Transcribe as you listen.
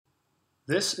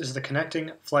This is the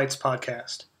Connecting Flights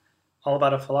podcast, all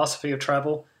about a philosophy of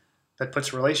travel that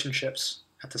puts relationships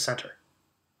at the center.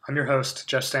 I'm your host,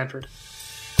 Jeff Stanford.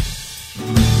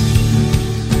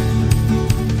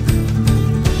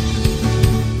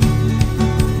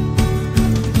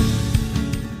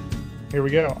 Here we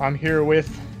go. I'm here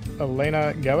with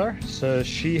Elina Geller. So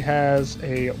she has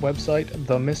a website,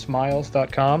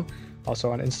 themissmiles.com,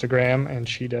 also on Instagram, and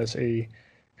she does a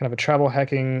kind of a travel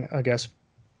hacking,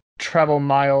 travel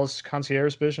miles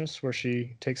concierge business where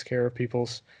she takes care of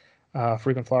people's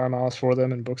frequent flyer miles for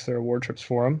them and books their award trips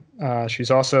for them.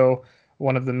 She's also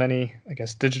one of the many,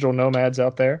 digital nomads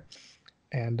out there.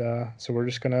 And so we're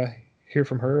just going to hear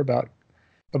from her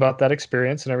about that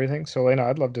experience and everything. So Elena,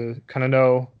 I'd love to kind of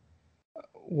know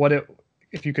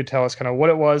if you could tell us kind of what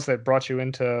it was that brought you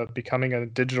into becoming a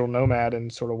digital nomad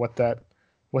and sort of what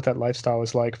that lifestyle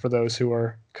is like for those who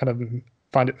are kind of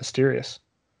find it mysterious.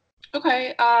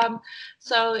 Okay,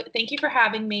 so thank you for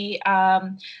having me.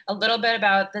 A little bit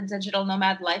about the digital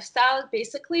nomad lifestyle.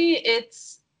 Basically,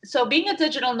 being a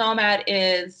digital nomad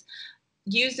is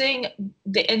using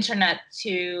the internet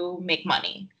to make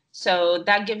money. So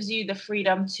that gives you the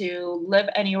freedom to live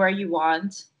anywhere you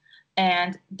want.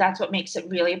 And that's what makes it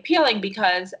really appealing,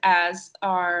 because as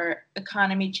our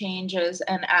economy changes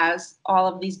and as all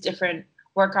of these different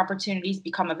work opportunities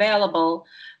become available,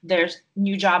 there's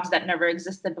new jobs that never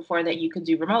existed before that you could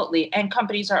do remotely. And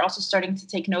companies are also starting to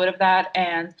take note of that.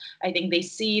 And I think they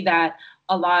see that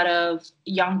a lot of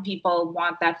young people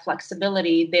want that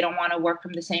flexibility. They don't want to work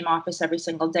from the same office every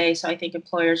single day. So I think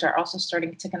employers are also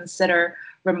starting to consider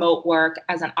remote work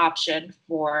as an option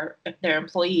for their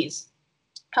employees.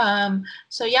 That's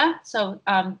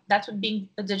what being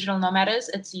a digital nomad is.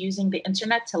 It's using the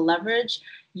internet to leverage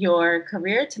your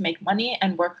career to make money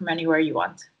and work from anywhere you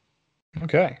want.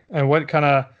 Okay. And what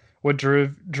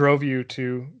drove you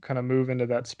to kind of move into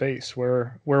that space?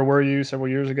 Where were you several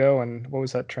years ago, and what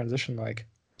was that transition like?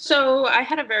 So I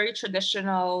had a very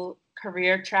traditional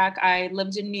career track. I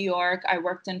lived in New York. I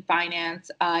worked in finance.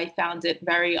 I found it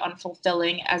very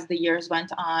unfulfilling as the years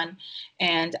went on,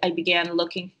 and I began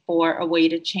looking for a way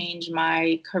to change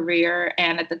my career.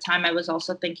 And at the time, I was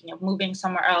also thinking of moving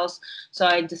somewhere else. So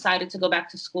I decided to go back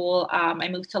to school. I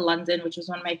moved to London, which was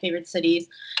one of my favorite cities,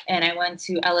 and I went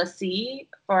to LSE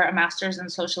for a master's in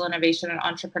social innovation and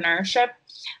entrepreneurship.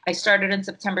 I started in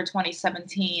September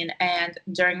 2017, and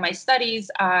during my studies,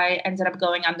 I ended up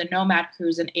going on the Nomad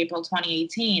cruise in April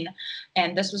 2018.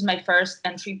 And this was my first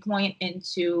entry point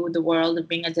into the world of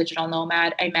being a digital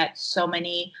nomad. I met so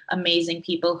many amazing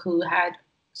people who had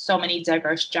so many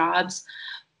diverse jobs,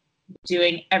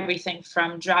 doing everything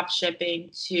from drop shipping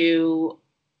to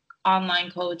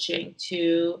online coaching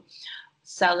to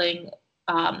selling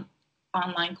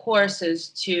online courses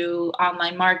to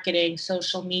online marketing,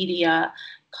 social media,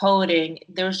 coding.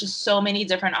 There was just so many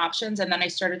different options. And then I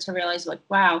started to realize, like,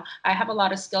 wow, I have a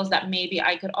lot of skills that maybe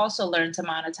I could also learn to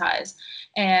monetize.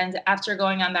 And after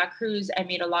going on that cruise, I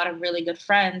made a lot of really good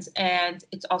friends. And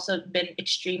it's also been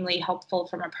extremely helpful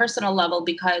from a personal level,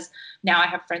 because now I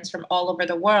have friends from all over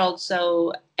the world.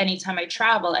 So anytime I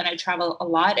travel, and I travel a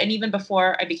lot, and even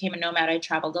before I became a nomad, I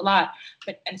traveled a lot,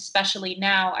 but especially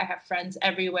now I have friends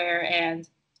everywhere. And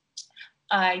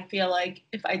I feel like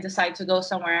if I decide to go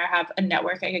somewhere, I have a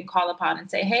network I can call upon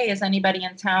and say, hey, is anybody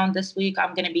in town this week?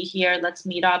 I'm going to be here. Let's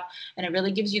meet up. And it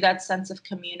really gives you that sense of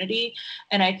community.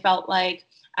 And I felt like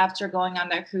after going on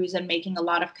that cruise and making a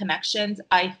lot of connections,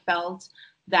 I felt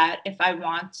that if I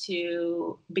want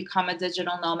to become a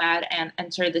digital nomad and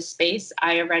enter the space,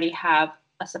 I already have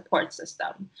a support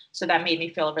system. So that made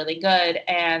me feel really good.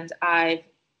 And I've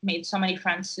made so many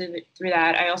friends through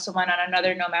that. I also went on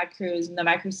another Nomad cruise,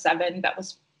 Nomad Cruise 7, that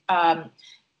was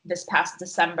this past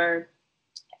December.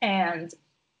 And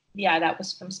yeah, that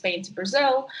was from Spain to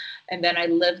Brazil. And then I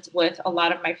lived with a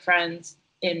lot of my friends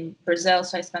in Brazil.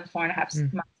 So I spent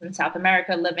 4.5 months in South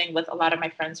America living with a lot of my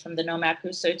friends from the Nomad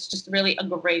cruise. So it's just really a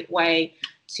great way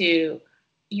to,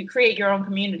 you create your own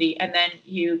community and then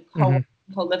you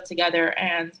co-live together,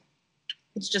 and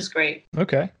it's just great.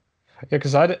 Okay. Yeah,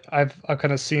 because I've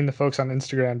kind of seen the folks on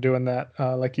Instagram doing that,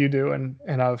 like you do, and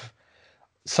I've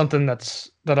something that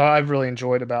I've really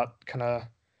enjoyed about kind of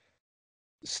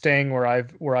staying where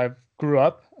I've grew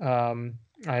up. I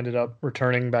ended up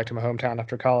returning back to my hometown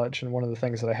after college, and one of the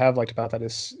things that I have liked about that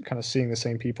is kind of seeing the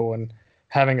same people and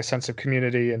having a sense of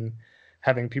community, and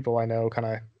having people I know kind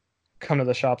of come to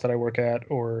the shop that I work at,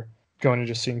 or going and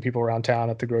just seeing people around town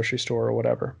at the grocery store or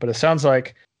whatever. But it sounds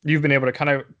like you've been able to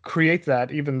kind of create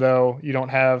that, even though you don't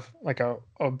have like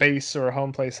a base or a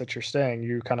home place that you're staying.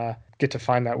 You kind of get to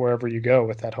find that wherever you go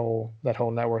with that whole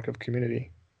network of community.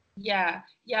 Yeah.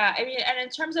 I mean, and in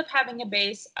terms of having a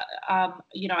base,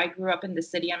 I grew up in the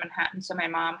city in Manhattan, so my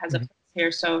mom has a Mhm. place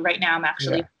here. So right now I'm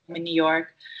actually Yeah. in New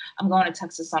York. I'm going to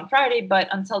Texas on Friday, but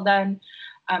until then,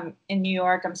 I'm in New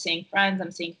York. I'm seeing friends,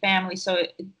 I'm seeing family. So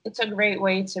it's a great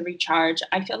way to recharge.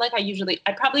 I feel like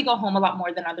I probably go home a lot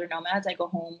more than other nomads. I go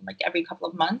home like every couple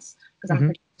of months because I'm Hmm.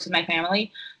 pretty close to my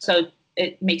family. So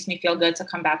it makes me feel good to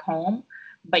come back home.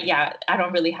 But yeah, I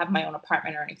don't really have my own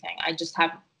apartment or anything. I just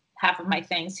have half of my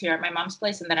things here at my mom's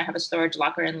place, and then I have a storage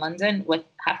locker in London with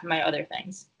half of my other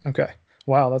things. Okay.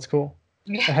 Wow, that's cool.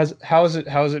 Yeah. How has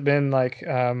it been like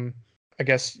I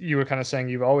guess you were kind of saying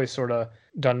you've always sort of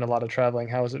done a lot of traveling.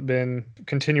 How has it been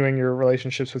continuing your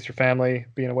relationships with your family,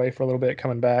 being away for a little bit,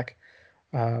 coming back?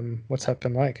 What's that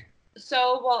been like?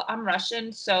 So, well, I'm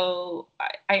Russian, so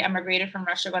I emigrated from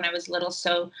Russia when I was little.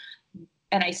 So,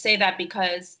 and I say that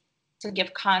because to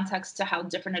give context to how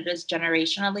different it is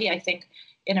generationally, I think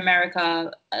in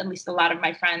America, at least a lot of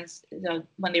my friends,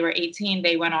 when they were 18,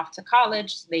 they went off to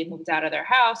college, they moved out of their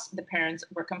house. The parents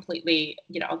were completely,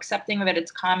 accepting of it.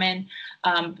 It's common.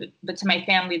 But to my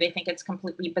family, they think it's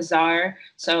completely bizarre.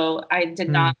 So I did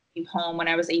Mm. not leave home when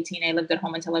I was 18. I lived at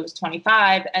home until I was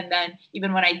 25. And then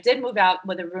even when I did move out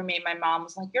with a roommate, my mom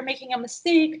was like, "You're making a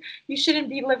mistake. You shouldn't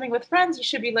be living with friends. You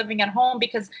should be living at home,"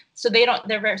 because so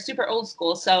they're very super old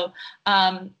school. So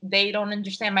they don't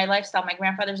understand my lifestyle. My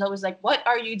grandfather's always like, "What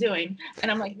are you doing?" And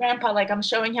I'm like, "Grandpa, like I'm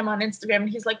showing him on Instagram," and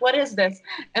he's like, "What is this?"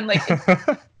 And like, and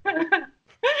then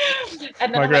My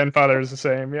I'm like, grandfather is the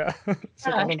same. Yeah. It's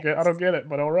like "Ah." I don't get it,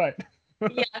 but all right.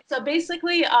 Yeah. So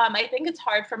basically, I think it's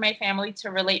hard for my family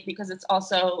to relate because it's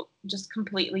also just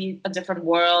completely a different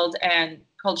world and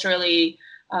culturally,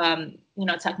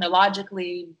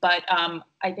 technologically. But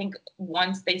I think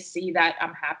once they see that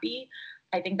I'm happy,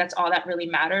 I think that's all that really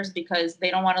matters because they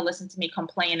don't want to listen to me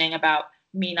complaining about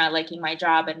me not liking my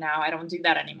job, and now I don't do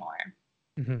that anymore.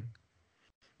 Hmm.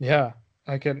 Yeah,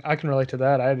 I can relate to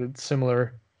that. I had a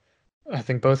similar. I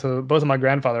think both of my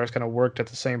grandfathers kind of worked at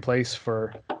the same place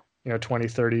for 20,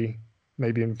 30,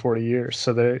 maybe even 40 years.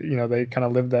 So they kind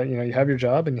of lived that, you have your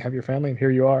job and you have your family and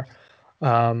here you are.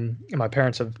 And my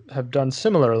parents have done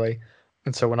similarly.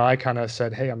 And so when I kind of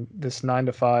said, "Hey, I'm this 9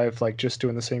 to 5, like just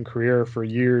doing the same career for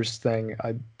years thing,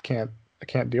 can't I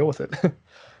can't deal with it."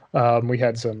 We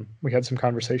had some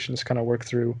conversations, kind of work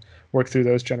through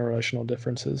those generational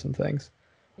differences and things.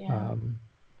 Yeah. Um,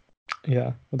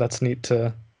 yeah, well, that's neat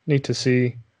to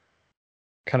see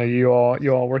kind of you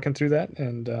all working through that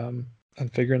and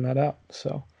figuring that out.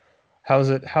 So how's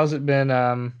it been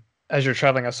as you're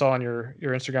traveling? I saw on your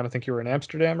Instagram, I think you were in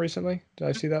Amsterdam recently. Did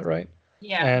I see that right?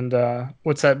 Yeah. And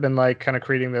what's that been like, kind of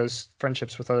creating those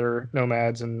friendships with other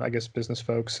nomads and I guess business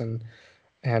folks and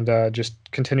just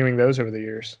continuing those over the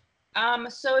years?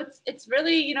 So it's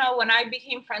really, when I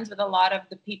became friends with a lot of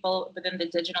the people within the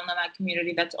digital nomad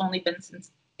community, that's only been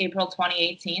since April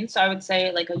 2018. So I would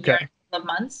say like a year and Okay. a couple of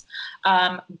months.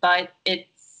 But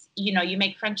it's, you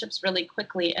make friendships really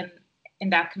quickly in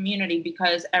that community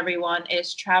because everyone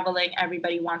is traveling,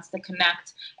 everybody wants to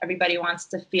connect, everybody wants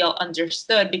to feel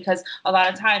understood. Because a lot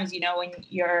of times, when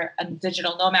you're a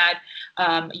digital nomad,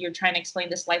 you're trying to explain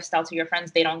this lifestyle to your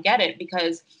friends, they don't get it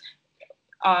because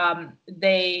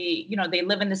they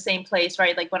live in the same place,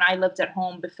 right? Like when I lived at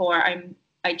home before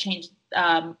I changed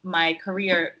my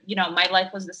career, my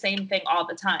life was the same thing all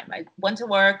the time. I went to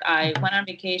work, I Mhm. went on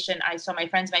vacation, I saw my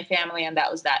friends, my family, and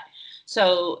that was that.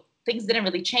 So things didn't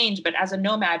really change, but as a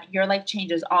nomad, your life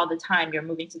changes all the time. You're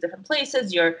moving to different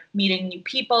places, you're meeting new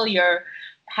people, you're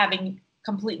having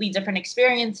completely different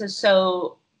experiences.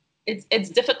 So it's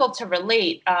difficult to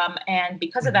relate, and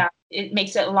because of Mhm. that, it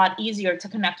makes it a lot easier to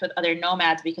connect with other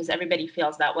nomads because everybody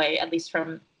feels that way, at least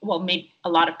from, well, maybe a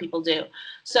lot of people do.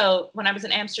 So when I was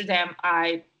in Amsterdam,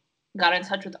 I got in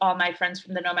touch with all my friends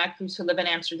from the nomad crews who live in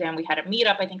Amsterdam. We had a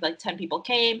meetup. I think like 10 people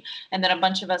came, and then a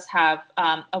bunch of us have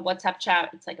a WhatsApp chat.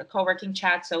 It's like a co-working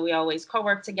chat, so we always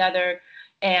co-work together.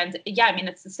 And yeah, I mean,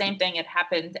 it's the same thing. It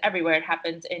happened everywhere. It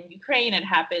happened in Ukraine. It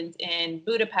happened in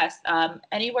Budapest.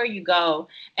 Anywhere you go,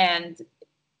 and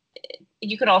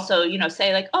you could also,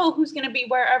 say like, "Oh, who's going to be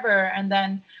wherever," and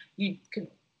then you could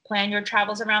plan your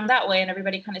travels around that way, and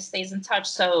everybody kind of stays in touch.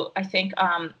 So I think,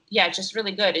 yeah, it's just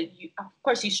really good. Of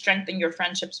course, you strengthen your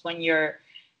friendships when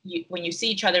when you see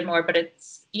each other more, but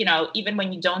it's, even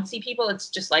when you don't see people, it's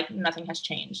just like nothing has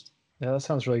changed. Yeah, that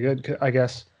sounds really good. I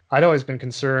guess I'd always been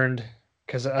concerned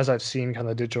because as I've seen kind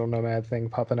of the digital nomad thing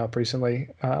popping up recently,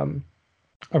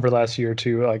 over the last year or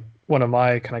two, like one of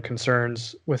my kind of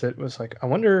concerns with it was like, I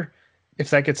wonder if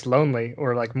that gets lonely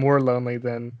or like more lonely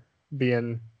than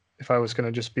being if I was going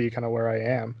to just be kind of where I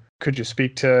am. Could you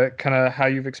speak to kind of how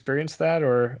you've experienced that,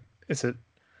 or is it?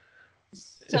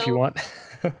 if you So want.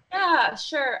 yeah,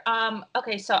 sure.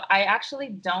 Okay, so I actually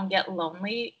don't get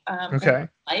lonely in Okay.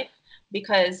 life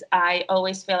because I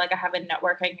always feel like I have a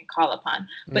network I can call upon.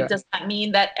 But Yeah. does that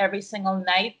mean that every single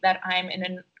night that I'm in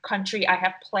a country I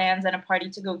have plans and a party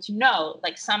to go to? No.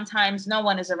 Like sometimes no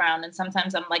one is around and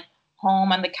sometimes I'm like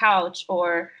home on the couch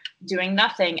or doing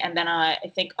nothing and then I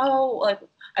think, oh, like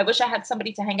I wish I had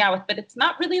somebody to hang out with, but it's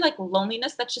not really like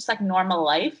loneliness, that's just like normal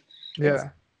life. It's Yeah.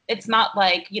 it's not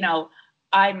like,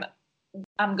 I'm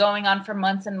I'm going on for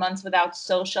months and months without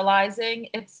socializing.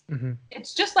 Hmm.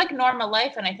 It's just like normal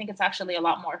life, and I think it's actually a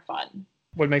lot more fun.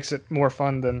 What makes it more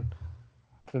fun than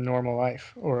the normal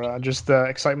life, or just the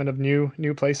excitement of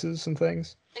new places and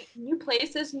things? Like new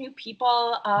places, new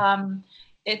people.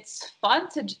 It's fun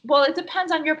to. Well, it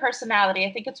depends on your personality.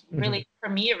 I think it's Hmm. really for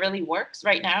me. It really works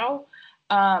right now.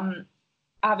 Um,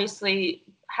 Obviously,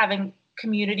 having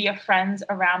community of friends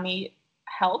around me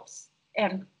helps,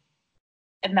 and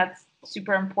that's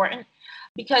super important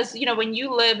because when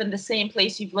you live in the same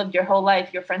place you've lived your whole life,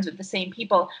 you're friends with the same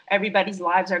people, everybody's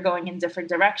lives are going in different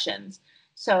directions,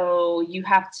 so you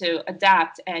have to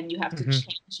adapt and you have to Hmm.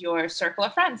 change your circle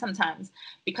of friends sometimes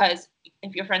because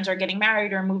if your friends are getting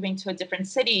married or moving to a different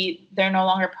city, they're no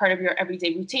longer part of your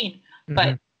everyday routine. Hmm.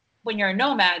 But when you're a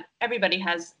nomad, everybody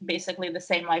has basically the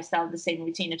same lifestyle, the same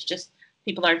routine. It's just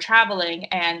people are traveling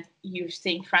and you're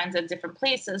seeing friends at different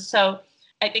places. So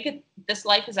I think this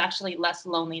life is actually less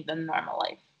lonely than normal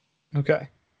life. Okay.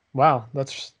 Wow,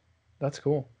 that's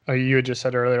cool. You had just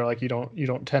said earlier, like you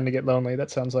don't tend to get lonely.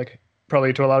 That sounds like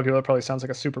probably to a lot of people, that probably sounds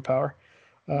like a superpower.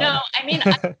 No, Um, I mean,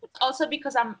 I think it's also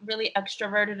because I'm really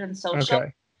extroverted and social.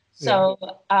 okay. Yeah. So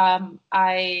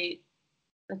I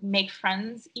like, make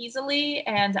friends easily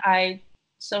and I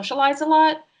socialize a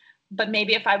lot. But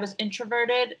maybe if I was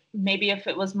introverted, maybe if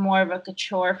it was more of like a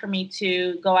chore for me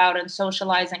to go out and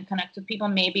socialize and connect with people,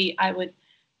 maybe I would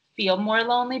feel more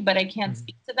lonely. But I can't Hmm.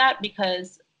 speak to that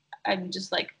because I'm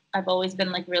just like, I've always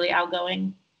been like really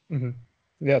outgoing. Hmm.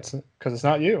 Yeah, it's because it's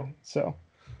not you. So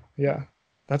yeah,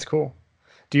 that's cool.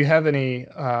 Do you have any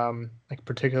like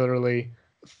particularly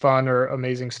fun or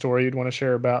amazing story you'd want to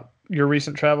share about your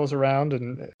recent travels around?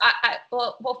 And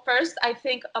Well, first, I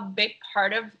think a big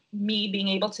part of me being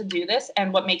able to do this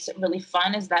and what makes it really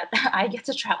fun is that I get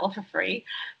to travel for free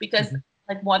because, Mhm.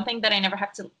 like, one thing that I never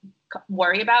have to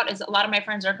worry about is a lot of my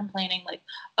friends are complaining, like,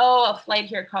 oh, a flight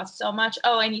here costs so much.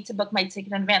 Oh, I need to book my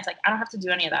ticket in advance. Like, I don't have to do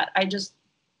any of that.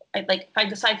 Like, if I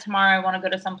decide tomorrow I want to go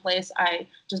to some place, I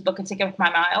just book a ticket with my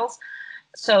miles.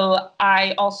 So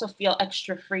I also feel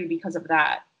extra free because of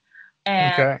that.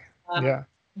 And Okay. um, Yeah.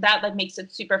 that like makes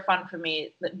it super fun for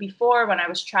me. Like, before when I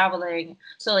was traveling,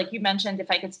 so like you mentioned,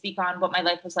 if I could speak on what my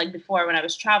life was like before when I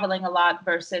was traveling a lot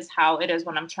versus how it is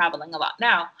when I'm traveling a lot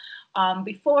now.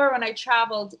 Before when I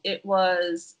traveled, it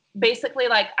was basically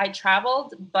like I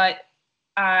traveled, but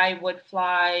I would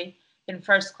fly in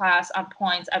first class on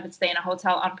points. I would stay in a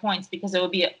hotel on points because it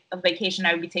would be a vacation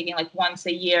I would be taking like once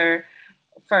a year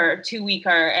for a 2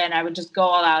 weeker, and I would just go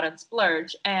all out and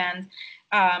splurge. And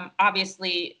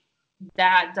obviously,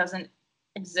 that doesn't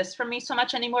exist for me so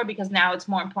much anymore because now it's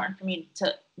more important for me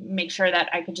to make sure that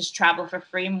I could just travel for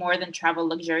free more than travel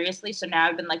luxuriously. So now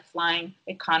I've been like flying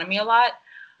economy a lot,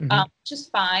 Hmm. which is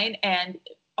fine. And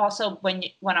also, when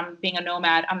I'm being a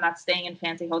nomad, I'm not staying in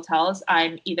fancy hotels.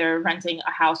 I'm either renting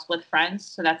a house with friends,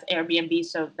 so that's Airbnb,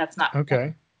 so that's not,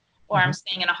 Okay. or Hmm. I'm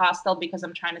staying in a hostel because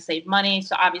I'm trying to save money.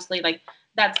 So obviously, like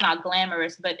that's not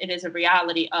glamorous, but it is a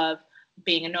reality of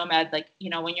being a nomad. Like,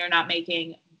 when you're not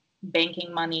making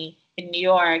banking money in New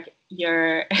York,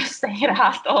 you're staying in a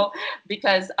hostel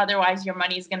because otherwise your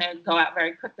money is going to go out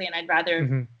very quickly. And I'd rather,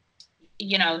 Hmm.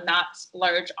 not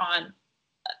splurge on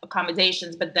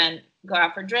accommodations, but then go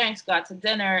out for drinks, go out to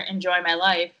dinner, enjoy my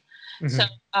life. So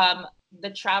Hmm. the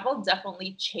travel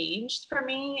definitely changed for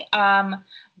me,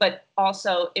 but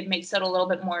also it makes it a little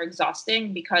bit more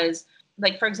exhausting because,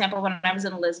 like for example, when I was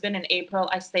in Lisbon in April,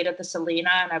 I stayed at the Selena,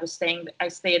 and I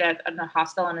stayed at in a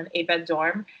hostel in an 8-bed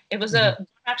dorm. It was Hmm.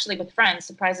 actually with friends.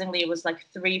 Surprisingly, it was like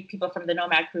 3 people from the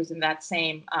Nomad cruise in that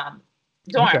same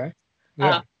dorm. Okay. Um,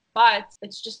 Yeah. but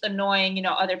it's just annoying,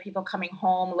 other people coming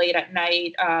home late at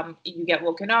night. You get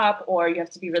woken up, or you have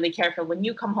to be really careful when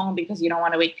you come home because you don't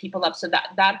want to wake people up. So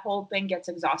that whole thing gets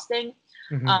exhausting.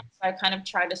 Hmm. So I kind of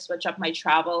try to switch up my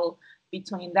travel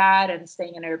between that and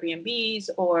staying in Airbnbs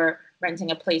or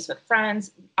renting a place with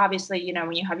friends. Obviously,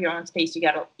 when you have your own space,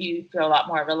 you feel a lot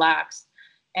more relaxed.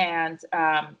 And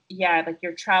yeah, like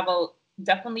your travel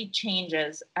definitely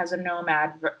changes as a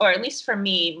nomad, or at least for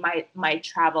me,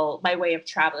 my way of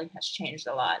traveling has changed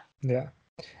a lot. Yeah.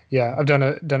 Yeah. I've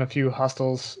done a few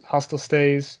hostel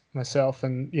stays myself,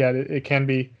 and yeah, it can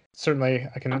be. certainly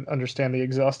I can understand the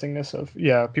exhaustingness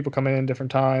of people coming in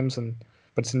different times,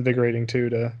 but it's invigorating too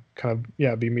to kind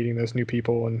of be meeting those new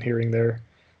people and hearing their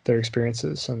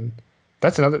experiences. And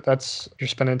that's you're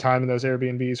spending time in those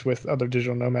Airbnbs with other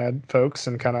digital nomad folks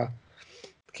and kind of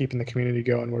keeping the community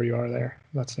going where you are there.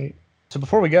 That's neat. So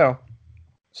before we go,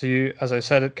 so you, as I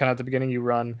said it kind of at the beginning, you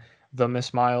run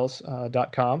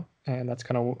themissmiles.com, and that's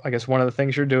kind of, I guess, one of the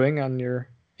things you're doing in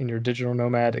your digital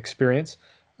nomad experience.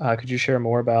 Could you share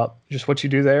more about just what you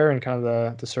do there and kind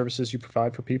of the services you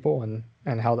provide for people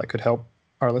and how that could help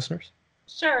our listeners?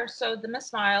 Sure. So the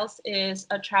Miss Miles is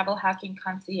a travel hacking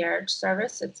concierge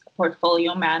service. It's a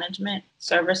portfolio management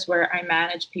service where I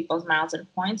manage people's miles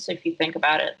and points. So if you think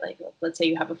about it, like let's say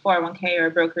you have a 401k or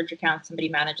a brokerage account, somebody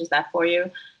manages that for you.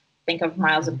 Think of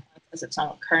miles and points as its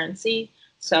own currency.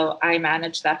 So I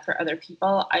manage that for other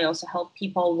people. I also help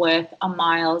people with a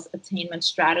miles attainment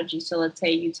strategy. So let's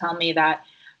say you tell me that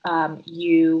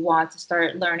you want to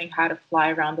start learning how to fly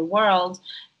around the world,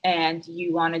 and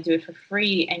you want to do it for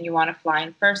free, and you want to fly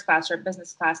in first class or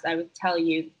business class. I would tell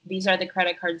you, these are the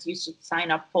credit cards you should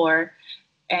sign up for.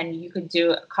 And you could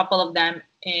do a couple of them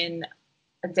in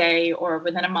a day or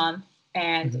within a month.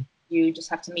 And you just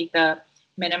have to meet the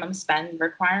minimum spend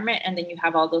requirement. And then you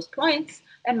have all those points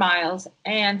and miles.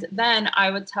 And then I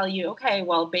would tell you, okay,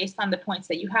 well, based on the points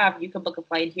that you have, you could book a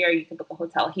flight here, you could book a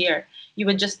hotel here. You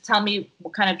would just tell me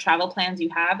what kind of travel plans you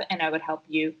have, and I would help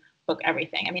you book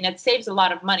everything. I mean, it saves a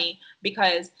lot of money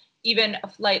because even a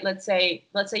flight, let's say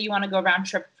you want to go round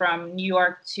trip from New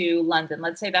York to London.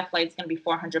 Let's say that flight's going to be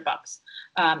 $400.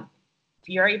 If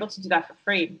you're able to do that for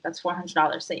free, that's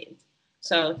 $400 saved.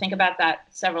 So think about that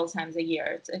several times a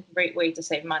year. It's a great way to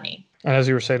save money. And as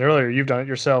you were saying earlier, you've done it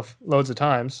yourself loads of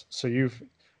times, so you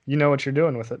know what you're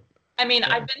doing with it. I mean,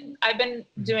 yeah. I've been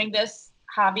doing this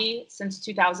hobby since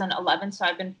 2011, so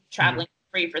I've been traveling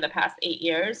free for the past 8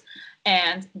 years.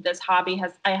 And this hobby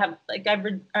I've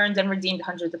earned and redeemed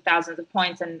hundreds of thousands of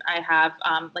points, and I have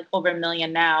like over 1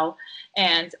 million now.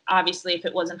 And obviously, if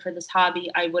it wasn't for this hobby,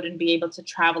 I wouldn't be able to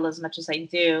travel as much as I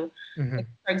do. Like,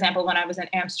 for example, when I was in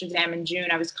Amsterdam in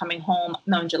June, I was coming home,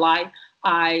 no, in July.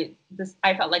 I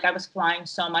felt like I was flying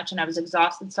so much and I was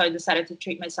exhausted. So I decided to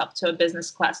treat myself to a business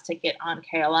class ticket on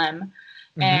KLM.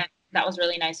 And that was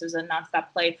really nice. It was a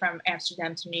nonstop flight from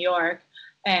Amsterdam to New York.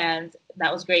 And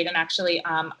that was great. And actually,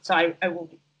 so I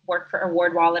work for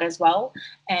Award Wallet as well.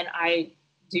 And I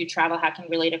do travel hacking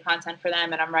related content for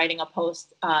them. And I'm writing a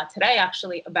post today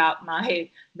actually about my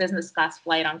business class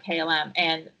flight on KLM.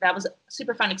 And that was a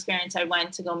super fun experience. I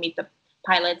went to go meet the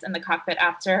pilots in the cockpit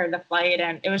after the flight.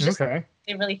 And it was just a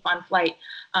really fun flight.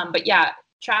 But yeah,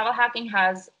 travel hacking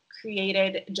has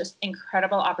created just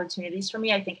incredible opportunities for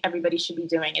me. I think everybody should be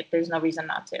doing it. There's no reason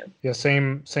not to. Yeah,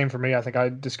 same for me. I think I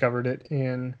discovered it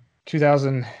in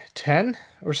 2010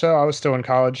 or so. I was still in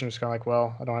college and was kind of like,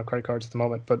 well, I don't have credit cards at the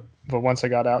moment, but once I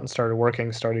got out and started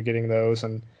working, started getting those.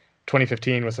 And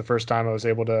 2015 was the first time I was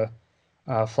able to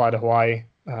fly to Hawaii.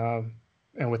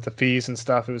 And with the fees and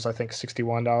stuff, it was, I think,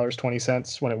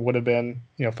 $61.20 when it would have been,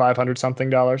 $500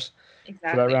 something dollars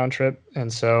for that round trip.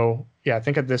 And so, yeah, I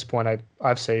think at this point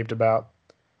I've saved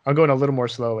I'm going a little more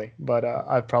slowly, but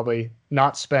I've probably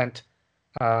not spent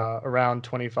around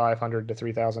 $2,500 to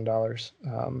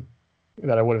 $3,000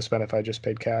 that I would have spent if I just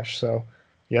paid cash. So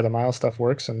yeah, the mile stuff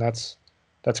works, and that's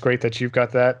great that you've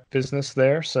got that business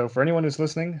there. So for anyone who's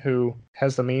listening who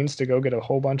has the means to go get a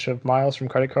whole bunch of miles from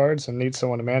credit cards and needs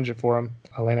someone to manage it for them,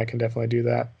 Elina can definitely do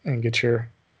that and get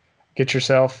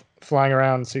yourself flying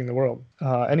around and seeing the world.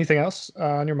 Anything else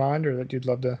on your mind or that you'd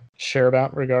love to share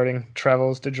about regarding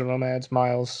travels, digital nomads,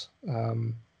 miles,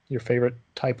 your favorite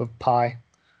type of pie,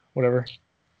 whatever?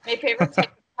 My favorite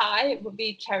type of pie would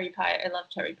be cherry pie. I love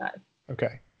cherry pie.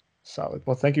 Okay. Solid.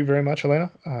 Well, thank you very much, Elina.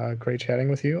 Great chatting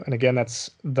with you. And again, that's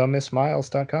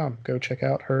themissmiles.com. Go check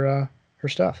out her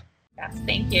stuff. Yes,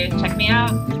 thank you. Check me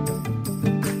out.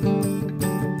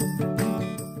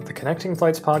 The Connecting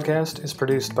Flights podcast is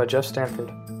produced by Jeff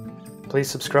Stanford. Please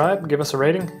subscribe, give us a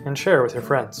rating, and share with your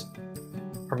friends.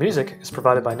 Our music is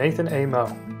provided by Nathan A.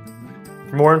 Moe.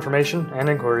 For more information and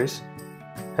inquiries,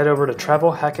 head over to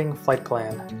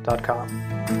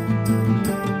travelhackingflightplan.com.